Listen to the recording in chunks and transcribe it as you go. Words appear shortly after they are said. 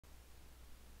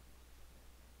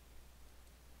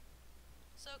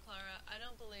So, Clara, I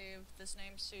don't believe this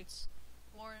name suits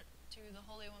more to the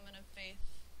holy woman of faith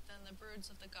than the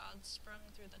broods of the gods sprung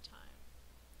through the time.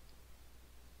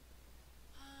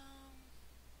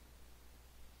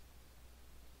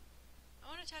 I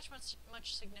won't attach much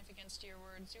significance to your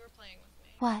words. You were playing with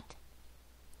me. What?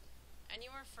 And you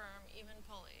are firm, even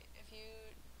pulley. If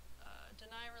you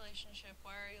deny a relationship,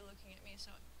 why are you looking at me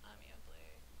so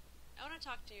amiably? I want to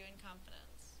talk to you in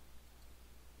confidence.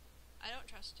 I don't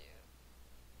trust you.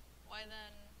 Why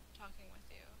then talking with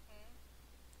you?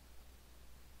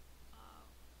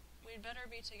 We'd better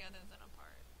be together than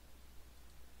apart.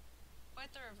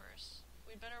 Quite the reverse.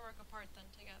 We'd better work apart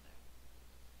than together.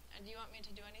 And do you want me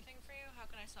to do anything for you? How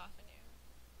can I soften you?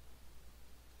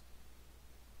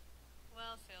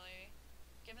 Well, Philly,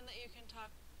 given that you can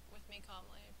talk with me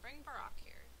calmly, bring Barack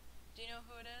here. Do you know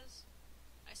who it is?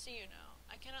 I see you know.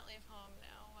 I cannot leave home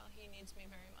now while he needs me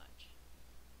very much.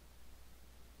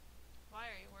 Why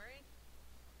are you worried?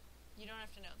 You don't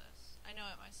have to know this. I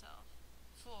know it myself.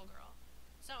 Fool girl.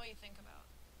 It's not what you think about.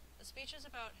 The speech is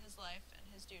about his life and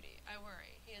his duty. I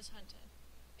worry. He is hunted.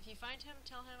 If you find him,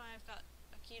 tell him I have got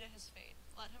a key to his fate.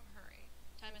 Let him hurry.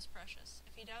 Time is precious.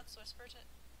 If he doubts, whisper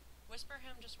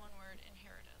him just one word,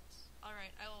 inheritance. All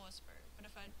right, I will whisper. But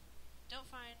if I don't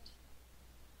find,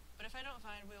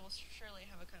 we will surely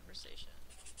have a conversation.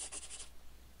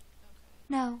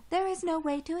 Okay. No, there is no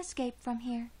way to escape from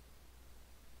here.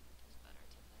 It's better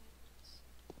to think.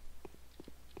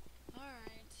 All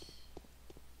right.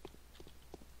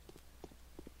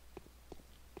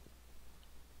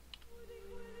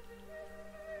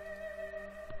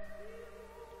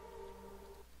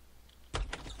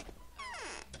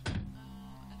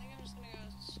 I think I'm just gonna go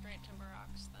straight to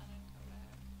Barack's then and come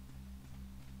back.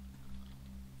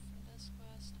 For this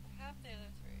quest, I have the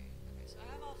other three. Okay, so I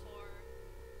have all four.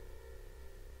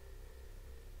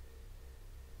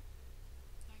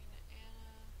 Talking to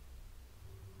Anna.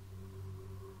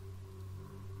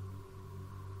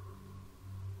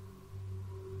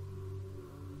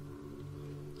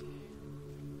 Okay.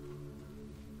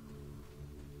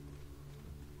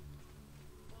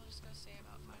 We'll just go see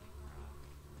about finding Barack.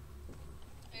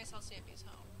 I guess I'll see if he's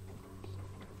home.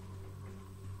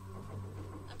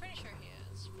 I'm pretty sure he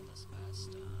is for this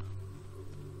quest.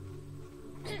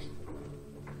 Yeah,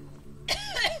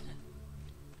 I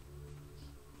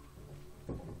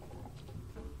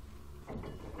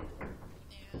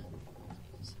can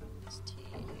use some of this tea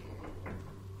here.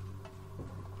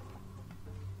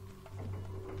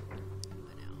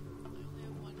 But now, I only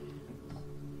have one hand.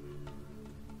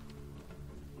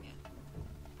 Yeah.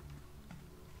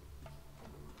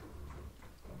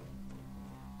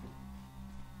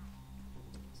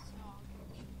 So I'll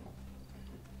get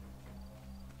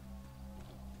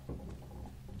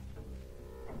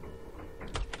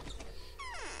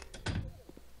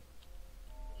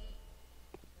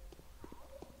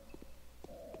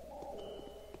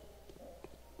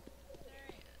There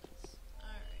he is.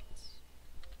 Alright.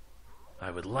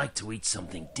 I would like to eat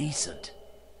something decent.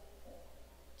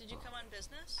 Did you come on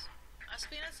business?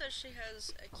 Aspina says she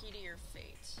has a key to your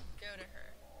fate. Go to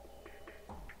her.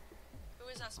 Who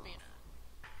is Aspina?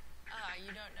 Ah, you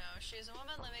don't know. She is a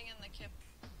woman living in the kip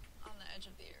on the edge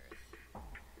of the earth.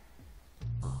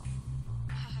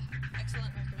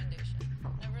 Excellent recommendation.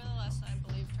 Nevertheless, I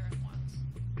believed her at once.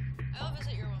 I will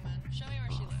visit your woman. Show me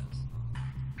where she lives.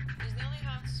 It is the only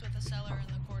house with a cellar in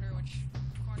the quarter which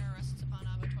corner rests upon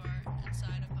abattoir and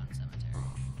side upon cemetery.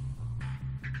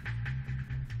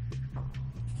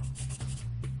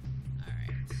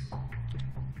 Alright.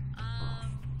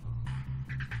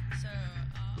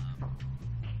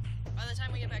 By the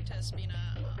time we get back to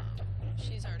Espina,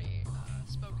 she's already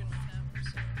spoken with him,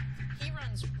 so he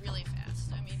runs really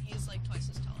fast. I mean, he's like twice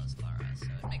as tall as Clara, so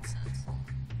it makes sense.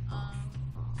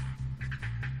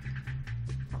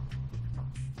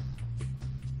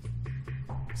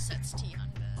 Sets tea on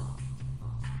bed.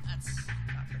 That's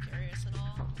not precarious at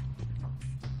all.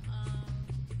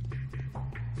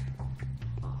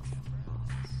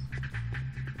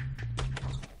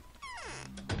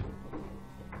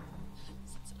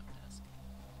 Sits at a desk.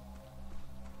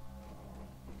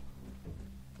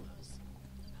 How's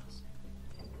the mouse?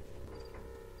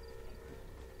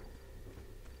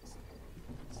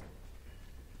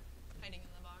 Hiding in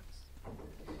the box.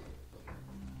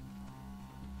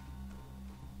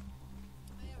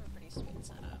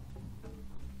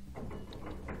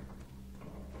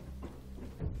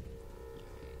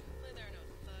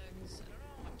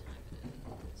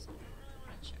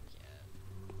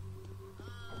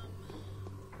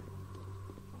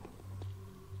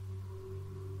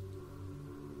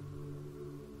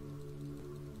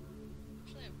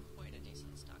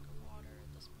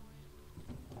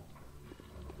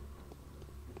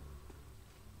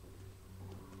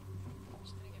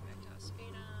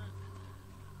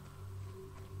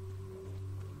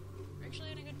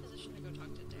 actually in a good position to go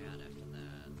talk to Dad after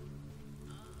that.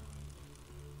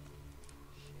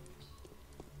 Shoot.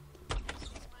 This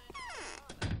is my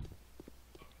father.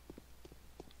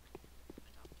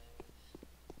 Adoptive.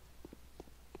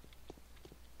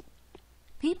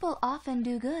 People often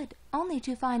do good, only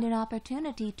to find an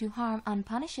opportunity to harm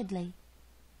unpunishedly.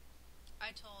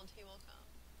 I told he will come.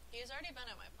 He has already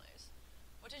been at my place.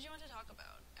 What did you want to talk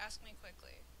about? Ask me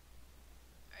quickly.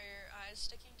 Are your eyes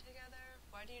sticking together?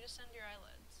 Why do you descend your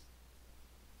eyelids?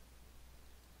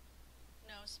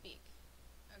 No, speak.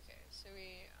 Okay, so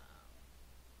we,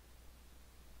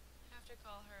 have to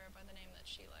call her by the name that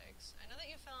she likes. I know that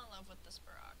you fell in love with this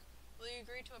Barack. Will you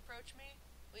agree to approach me?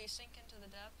 Will you sink into the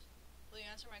depths? Will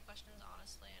you answer my questions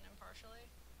honestly and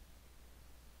impartially?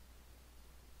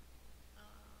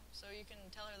 So you can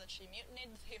tell her that she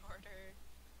mutinied the order,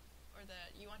 or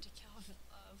that you want to kill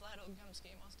Vlad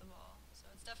Ogumsky most of all.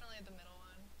 So it's definitely the middle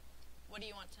one. What do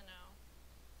you want to know?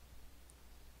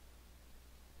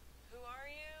 Who are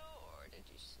you, or did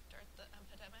you start the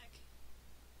epidemic?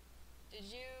 Did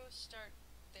you start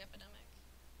the epidemic?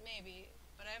 Maybe,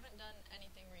 but I haven't done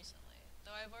anything recently,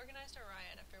 though I've organized a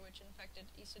riot after which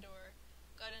infected Isidore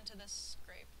got into this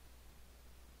scrape.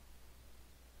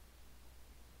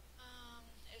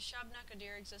 Is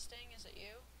Shabnakadir existing? Is it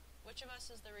you? Which of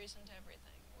us is the reason to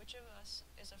everything? Which of us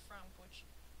is a frump which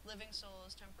living soul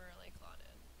is temporarily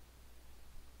clotted?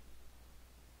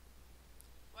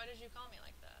 Why did you call me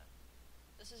like that?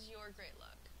 This is your great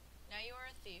luck. Now you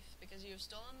are a thief because you have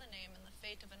stolen the name and the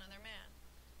fate of another man.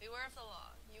 Beware of the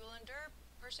law. You will endure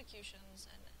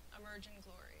persecutions and emerge in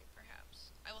glory,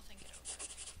 perhaps. I will think it over.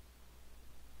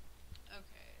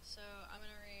 Okay, so I'm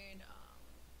going to read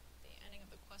the ending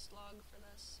of the quest log for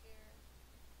this here.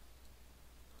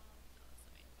 No, that's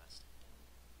the main quest ending.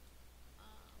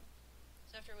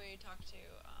 So after we talk to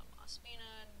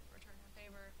Ospina and return her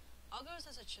favor, all goes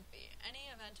as it should be. Any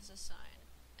event is a sign.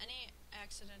 Any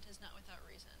accident is not without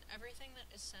reason. Everything that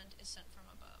is sent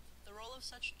from above. The role of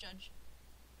such judge...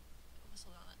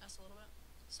 Whistle down that S a little bit.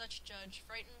 Such judge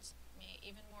frightens me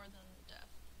even more than death.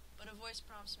 But a voice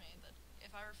prompts me that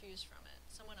if I refuse from it,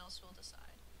 someone else will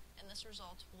decide. And this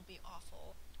result will be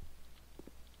awful.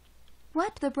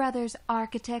 What the brothers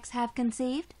architects have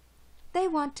conceived? They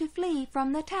want to flee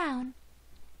from the town,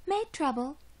 made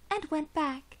trouble, and went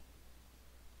back.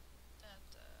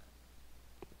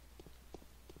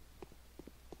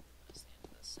 That's the end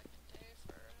of the second day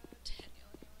for Daniel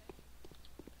anyway.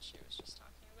 That she was just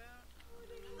talking about. I'm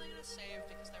definitely gonna save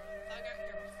because there was a thug out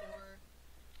here before.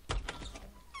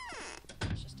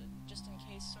 It's just in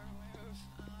case sort of move.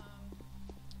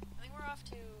 I think we're off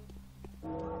to,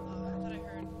 I thought I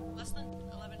heard less than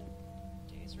 11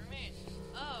 days remain.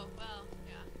 Oh, well,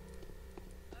 yeah.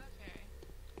 Okay.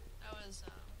 That was,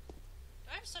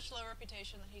 I have such low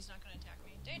reputation that he's not going to attack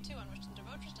me. Day 2, on which the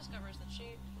Devotress discovers that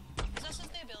she possesses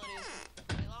the abilities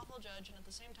of a lawful judge and at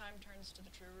the same time turns to the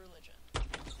true religion.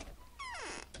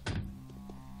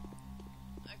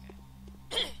 Okay.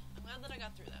 I'm glad that I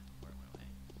got through that before it went away.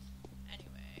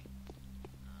 Anyway,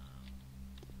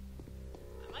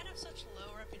 I might have such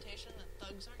low reputation that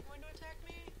thugs aren't going to attack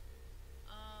me.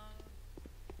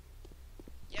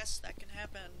 Yes, that can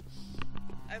happen.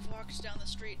 I've walked down the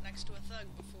street next to a thug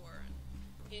before,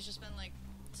 and he's just been like,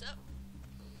 "What's up?"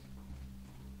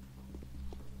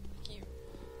 Cute.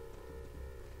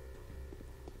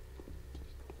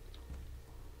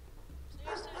 So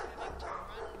used to having to run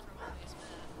from all these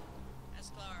men. As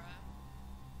Clara.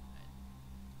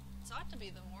 It's ought to be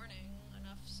the morning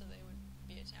enough so they would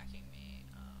be attacking me.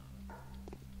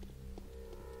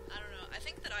 I don't know. I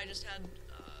think that I just had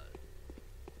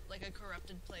like a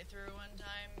corrupted playthrough one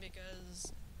time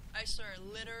because I swear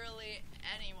literally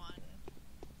anyone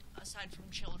aside from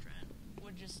children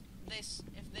would just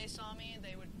if they saw me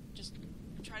they would just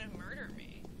try to murder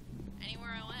me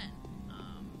anywhere I went.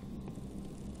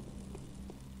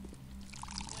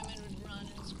 Women would run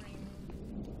and scream.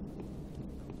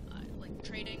 Like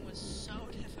trading was so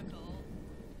difficult.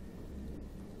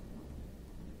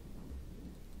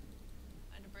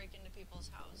 I had to break into people's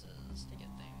houses to get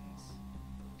things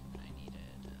that I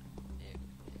needed.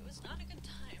 It was not a good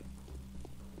time.